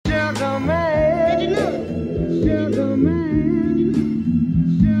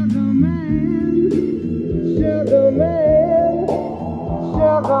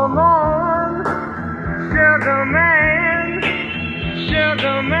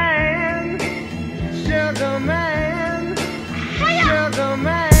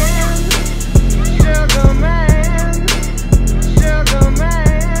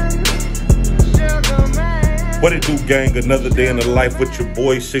What it do, gang? Another day in the life with your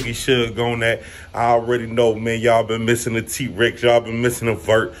boy Shuggy Shug on that. I already know, man, y'all been missing the T-Rex. Y'all been missing a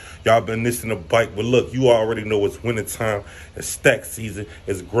vert. Y'all been missing a bike. But look, you already know it's winter time. It's stack season.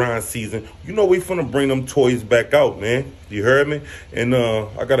 It's grind season. You know we finna bring them toys back out, man. You heard me? And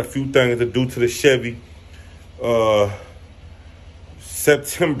I got a few things to do to the Chevy.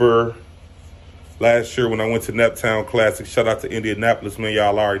 September last year when I went to Naptown Classics. Shout out to Indianapolis, man.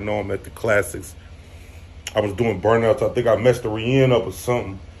 Y'all already know I'm at the Classics. I was doing burnouts. I think I messed the rear end up or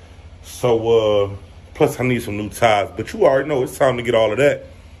something. So, plus I need some new tires. But you already know it's time to get all of that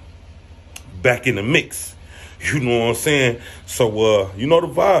back in the mix. You know what I'm saying? So, you know the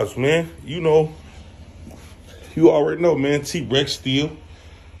vibes, man. You already know, man. T-Rex still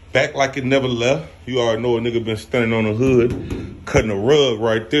back like it never left. You already know a nigga been standing on the hood, cutting a rug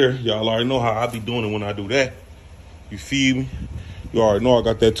right there. Y'all already know how I be doing it when I do that. You feel me? You already know I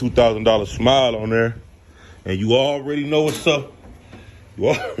got that $2,000 smile on there. And you already know what's up. You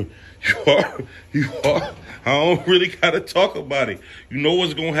are. I don't really gotta talk about it. You know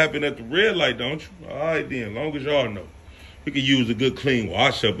what's gonna happen at the red light, don't you? All right then, as long as y'all know. We can use a good clean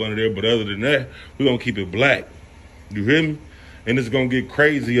wash up under there, but other than that, we're gonna keep it black. You hear me? And it's gonna get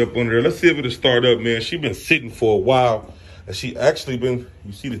crazy up under there. Let's see if it'll start up, man. She been sitting for a while. And she actually been,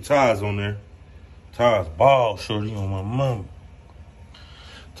 you see the tires on there. Tires ball, shorty, on my mama.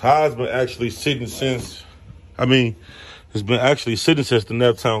 Tires been actually sitting since, it's been actually sitting since the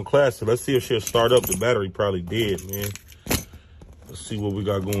Naptown Classic. Let's see if she'll start up. The battery probably dead, man. Let's see what we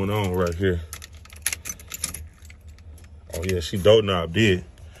got going on right here. Oh, yeah, she dope knob did.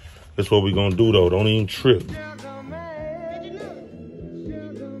 That's what we gonna do, though. Don't even trip.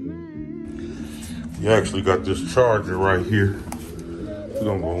 We actually got this charger right here. We're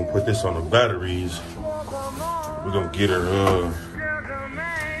gonna go and put this on the batteries. We're gonna get her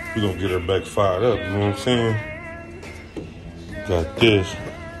back fired up, you know what I'm saying? Got this.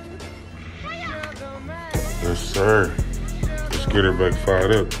 Yes, sir. Let's get her back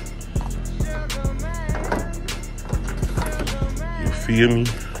fired up. You feel me?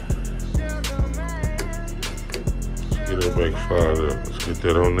 Let's get her back fired up. Let's get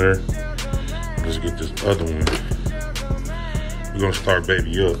that on there. Let's get this other one. We're gonna start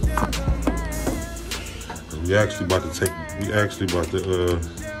baby up. We actually about to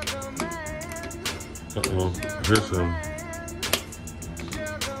here's some.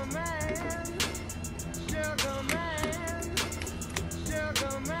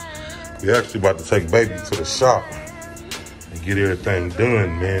 We actually about to take baby to the shop and get everything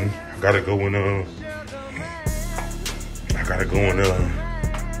done, man. I gotta go and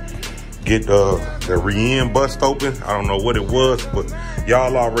get the rear end bust open. I don't know what it was, but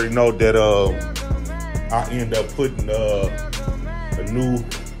y'all already know that I end up putting a new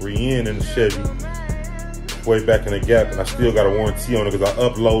rear end in the Chevy way back in the gap, and I still got a warranty on it because I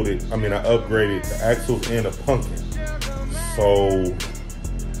upgraded the axles and the pumpkin. So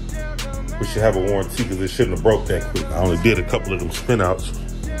we should have a warranty because it shouldn't have broke that quick. I only did a couple of them spin outs.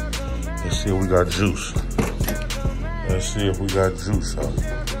 Let's see if we got juice. Let's see if we got juice out.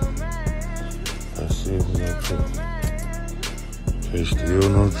 Let's see if we got juice. Okay, still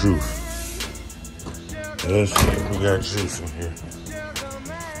no juice. Let's see if we got juice in here.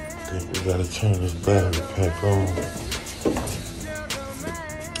 I think we gotta turn this battery pack on.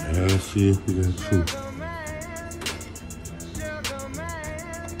 And let's see if we got juice.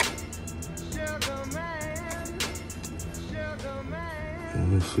 And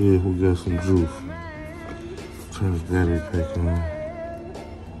let's see if we got some juice. Turn this battery pack on.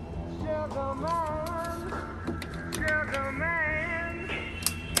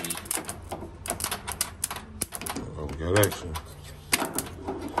 Oh, we got action.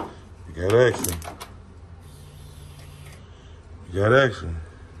 We got action. We got action.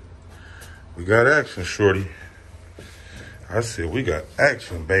 We got action, shorty. I said we got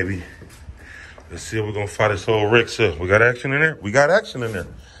action, baby. Let's see if we're gonna fire this whole Rex up. We got action in there? We got action in there.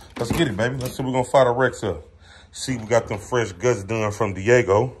 Let's get it, baby. Let's see if we're gonna fire the Rex up. See, we got them fresh guts done from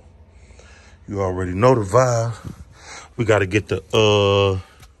Diego. You already know the vibe. We gotta get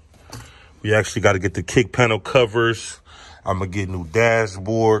we actually gotta get the kick panel covers. I'm gonna get new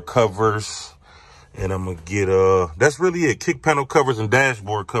dashboard covers. And I'm gonna get, that's really it. Kick panel covers and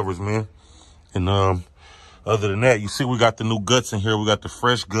dashboard covers, man. And other than that, you see we got the new guts in here. We got the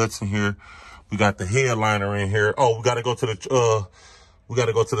fresh guts in here. We got the headliner in here. Oh, we gotta go to the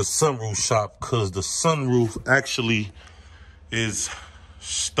sunroof shop because the sunroof actually is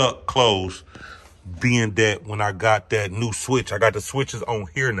stuck closed. Being that when I got that new switch, I got the switches on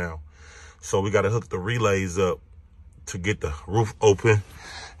here now. So we gotta hook the relays up to get the roof open.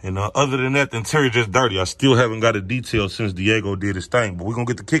 And other than that, the interior just dirty. I still haven't got a detail since Diego did his thing. But we're going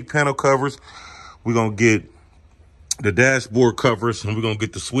to get the kick panel covers. We're going to get the dashboard covers. And we're going to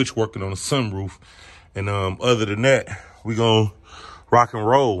get the switch working on the sunroof. And other than that, we're going to rock and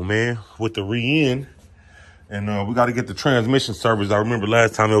roll, man, with the re-in. And we got to get the transmission service. I remember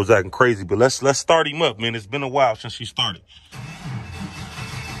last time it was acting crazy. But let's start him up, man. It's been a while since he started.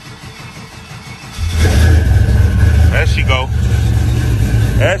 There she go.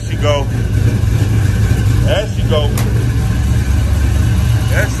 There she go. There she go.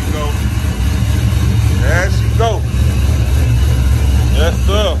 There she go. There she go. Yes,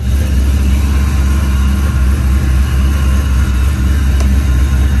 sir.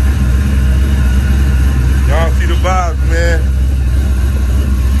 Y'all see the vibes, man.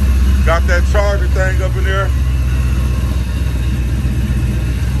 Got that charger thing up in there.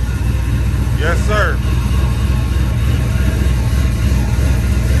 Yes, sir.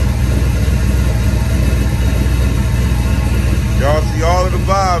 Y'all see all of the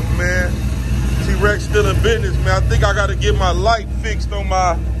vibes, man. T-Rex still in business, man. I think I got to get my light fixed on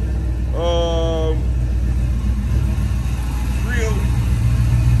my grill.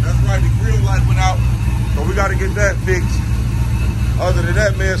 That's right, the grill light went out. So we got to get that fixed. Other than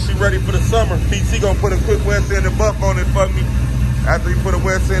that, man, she ready for the summer. PC gonna put a quick wet sand and buff on it for me. After he put a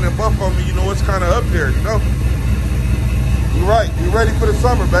wet sand and buff on me, you know, it's kind of up there, you know? You're right, you ready for the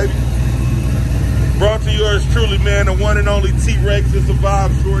summer, baby. Brought to yours truly, man, the one and only T-Rex. It's a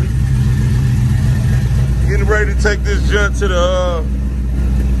vibe, shorty. Getting ready to take this junk to the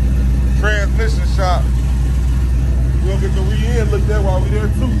transmission shop. We'll get the re-in looked at while we there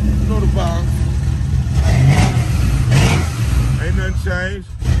too. You know the vibe. Ain't nothing changed.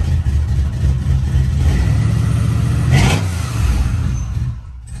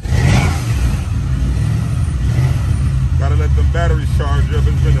 Gotta let them batteries charge up.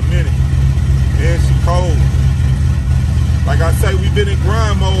 It's been a minute. And she cold. Like I say, we've been in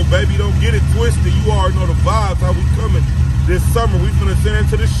grind mode, baby. Don't get it twisted. You already know the vibes, how we coming. This summer, we finna send it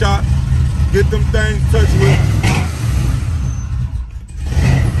to the shop, get them things touched with.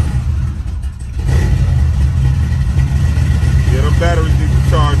 Yeah, them batteries need to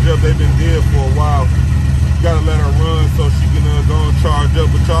charge up. They've been dead for a while. You gotta let her run so she can go and charge up.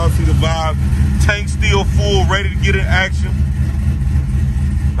 But y'all see the vibe. Tank still full, ready to get in action.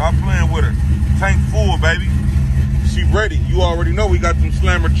 Stop playing with her. Tank full, baby. She ready. You already know we got them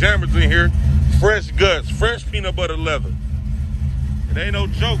slammer jammers in here. Fresh guts, fresh peanut butter leather. It ain't no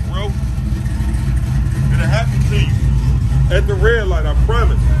joke, bro. It'll happen to you at the red light, I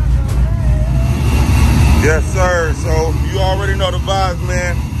promise. Yes, sir. So you already know the vibes,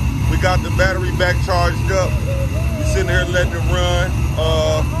 man. We got the battery back charged up. We sitting here letting it run.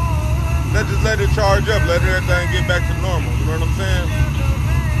 Let's just let it charge up. Let everything get back to normal. You know what I'm saying?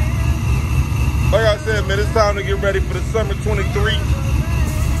 Like I said, man, it's time to get ready for the summer 23.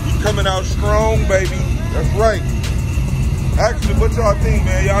 You coming out strong, baby. That's right. Actually, what y'all think,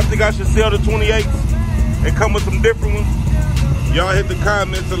 man? Y'all think I should sell the 28s and come with some different ones? Y'all hit the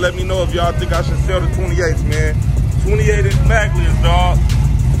comments and let me know if y'all think I should sell the 28s, man. 28-inch magless, dog.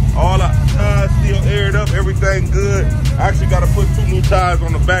 All the tires still aired up, everything good. I actually got to put 2 new tires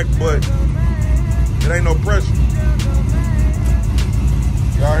on the back, but it ain't no pressure.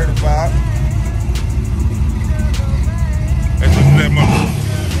 Y'all hear the vibe? That's just that motor.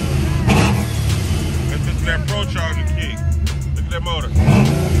 That's just that Pro Charger kick. Look at that motor.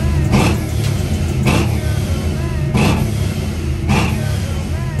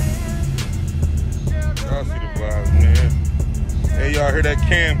 Y'all see the vibes, man. Hey, y'all hear that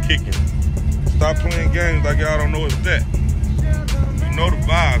cam kicking. Stop playing games like y'all don't know it's that. You know the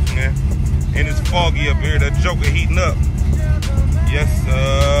vibes, man. And it's foggy up here. That joker heating up. Yes,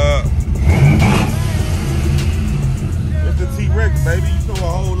 the T-Rex, baby. You know a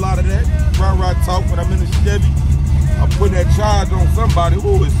whole lot of that. Rah-rah talk when I'm in the Chevy. I'm putting that charge on somebody.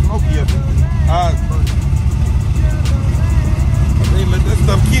 Ooh, it's smoky up here. Eyes burning. I mean, let that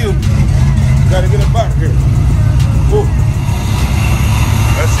stuff kill me. Gotta get up out of here. Ooh.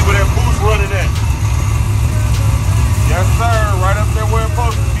 Let's see where that boost running at. Yes, sir. Right up there where it's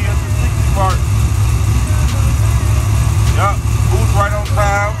supposed to be at the 60 part. Yup. Boost right on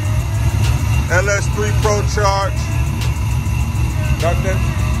time. LS3 Pro Charge. Got that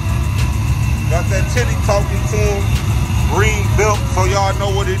titty talking to him. Green belt, so y'all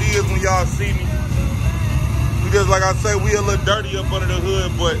know what it is when y'all see me. We just, like I say, we a little dirty up under the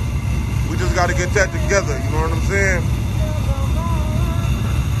hood, but we just got to get that together. You know what I'm saying?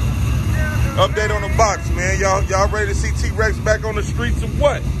 Update on the box, man. Y'all ready to see T-Rex back on the streets or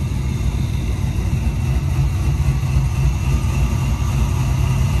what?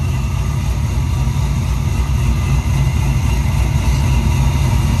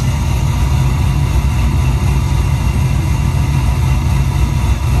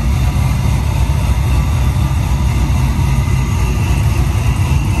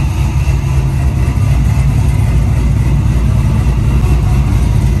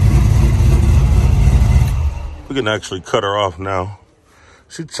 can actually cut her off now.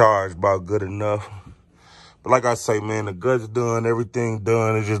 She charged about good enough. But like I say, man, the gut's done, everything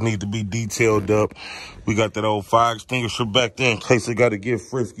done. It just need to be detailed up. We got that old fire extinguisher back there in case it got to get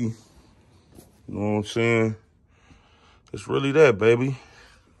frisky. You know what I'm saying? It's really that, baby.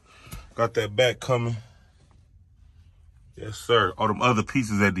 Got that back coming. Yes, sir. All them other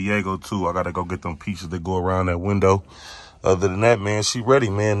pieces at Diego, too. I got to go get them pieces that go around that window. Other than that, man, she ready,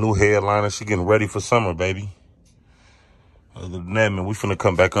 man. New headliner. She getting ready for summer, baby. Other than that, man, we finna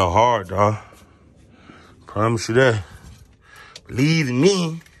come back on hard, dog. Promise you that. Believe in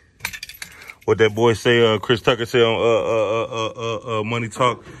me. What that boy say, Chris Tucker said on Money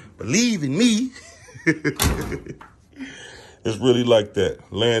Talk. Believe in me. It's really like that.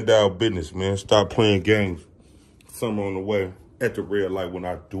 Laying down business, man. Stop playing games. Summer on the way. At the red light when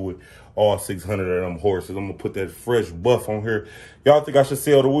I do it. All 600 of them horses. I'm going to put that fresh buff on here. Y'all think I should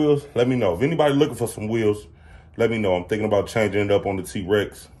sell the wheels? Let me know. If anybody looking for some wheels, let me know. I'm thinking about changing it up on the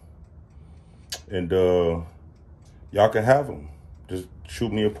T-Rex. And y'all can have them. Just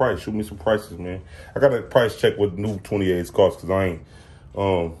shoot me a price. Shoot me some prices, man. I got a price check what new 28s cost because I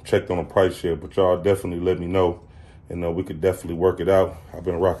ain't checked on a price yet. But y'all definitely let me know. And we could definitely work it out. I've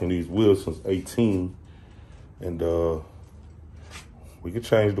been rocking these wheels since 18. And we could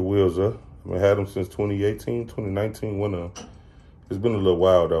change the wheels up. I've had them since 2018, 2019. It's been a little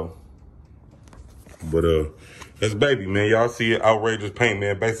while, though. But that's baby, man. Y'all see it. Outrageous paint,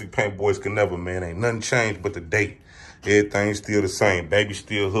 man. Basic Paint Boys can never, man. Ain't nothing changed but the date. Everything's still the same. Baby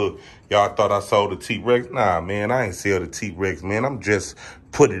still hooked. Y'all thought I sold the T-Rex? Nah, man. I ain't sell the T-Rex, man. I'm just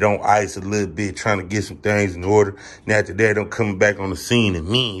put it on ice a little bit, trying to get some things in order. And after that, I'm coming back on the scene. And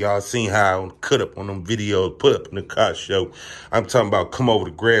me, y'all seen how I cut up on them videos, put up in the car show. I'm talking about come over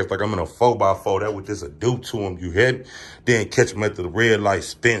the grass like I'm in a 4x4. That's what this will do to them, you hear me? Then catch them at the red light,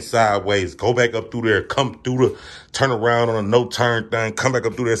 spin sideways, go back up through there, come through the, turn around on a no-turn thing, come back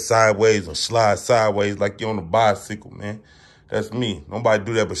up through there sideways or slide sideways like you're on a bicycle, man. That's me. Nobody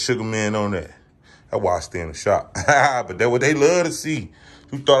do that but Sugaman Onnat. That's why I stay in the shop. But that's what they love to see.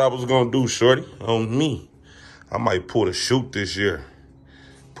 You thought I was going to do, shorty? On me. I might pull the shoot this year.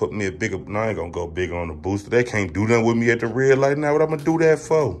 Put me a bigger... No, I ain't going to go big on the booster. They can't do nothing with me at the red light now. What I'm going to do that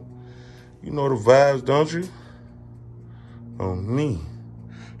for? You know the vibes, don't you? On me.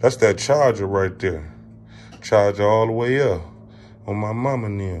 That's that charger right there. Charger all the way up. On my mama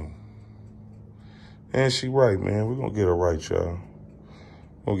and them. And she right, man. We're going to get her right, y'all.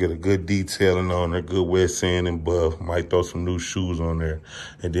 We'll get a good detailing on there, good wet sand and buff. Might throw some new shoes on there.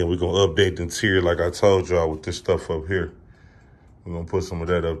 And then we're going to update the interior like I told y'all with this stuff up here. We're going to put some of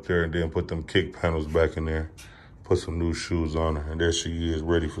that up there and then put them kick panels back in there. Put some new shoes on her. And there she is,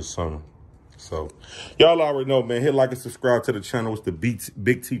 ready for summer. So, y'all already know, man. Hit like and subscribe to the channel. It's the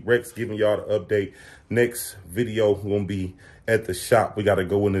Big T-Rex giving y'all the update. Next video going to be at the shop. We got to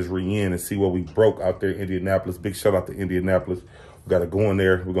go in this re-in and see what we broke out there in Indianapolis. Big shout out to Indianapolis. We got to go in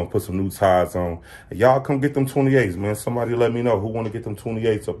there. We're going to put some new tires on. And y'all come get them 28s, man. Somebody let me know who want to get them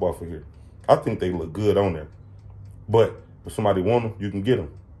 28s up off of here. I think they look good on there. But if somebody want them, you can get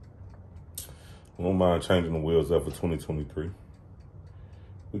them. I don't mind changing the wheels up for 2023.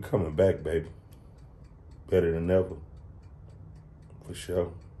 We coming back, baby. Better than ever. For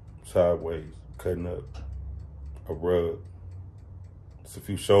sure. Sideways. Cutting up. A rug. It's a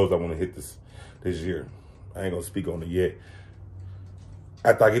few shows I want to hit this year. I ain't going to speak on it yet.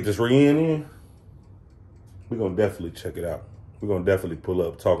 After I get this re-in in, we're going to definitely check it out. We're going to definitely pull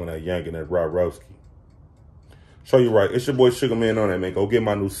up talking that yanking that Rowski. Show you right. It's your boy Sugaman Onnat, man. Go get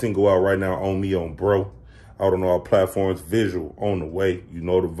my new single out right now on me on Bro. Out on all platforms. Visual on the way. You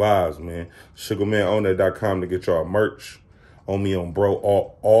know the vibes, man. SugamanOnnat.com to get y'all merch. On me on Bro.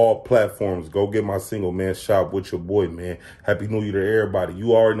 All platforms. Go get my single, man. Shop with your boy, man. Happy New Year to everybody.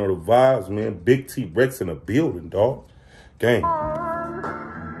 You already know the vibes, man. Big T-Rex in the building, dog. Gang.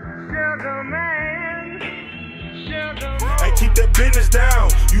 Hey, keep that business down.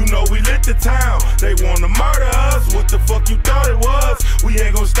 You know we lit the town. They wanna murder us. What the fuck you thought it was? We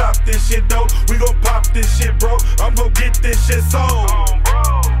ain't gonna stop this shit though. We gon' pop this shit, bro. I'm gon' get this shit sold.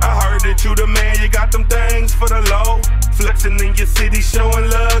 I heard that you the man. You got them things for the low. Flexing in your city, showing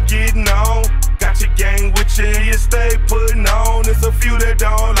love, getting on. Got your gang with you, you stay putting on. There's a few that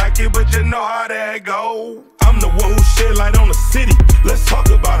don't like it, but you know how that go. I'm the one who shed light on the city.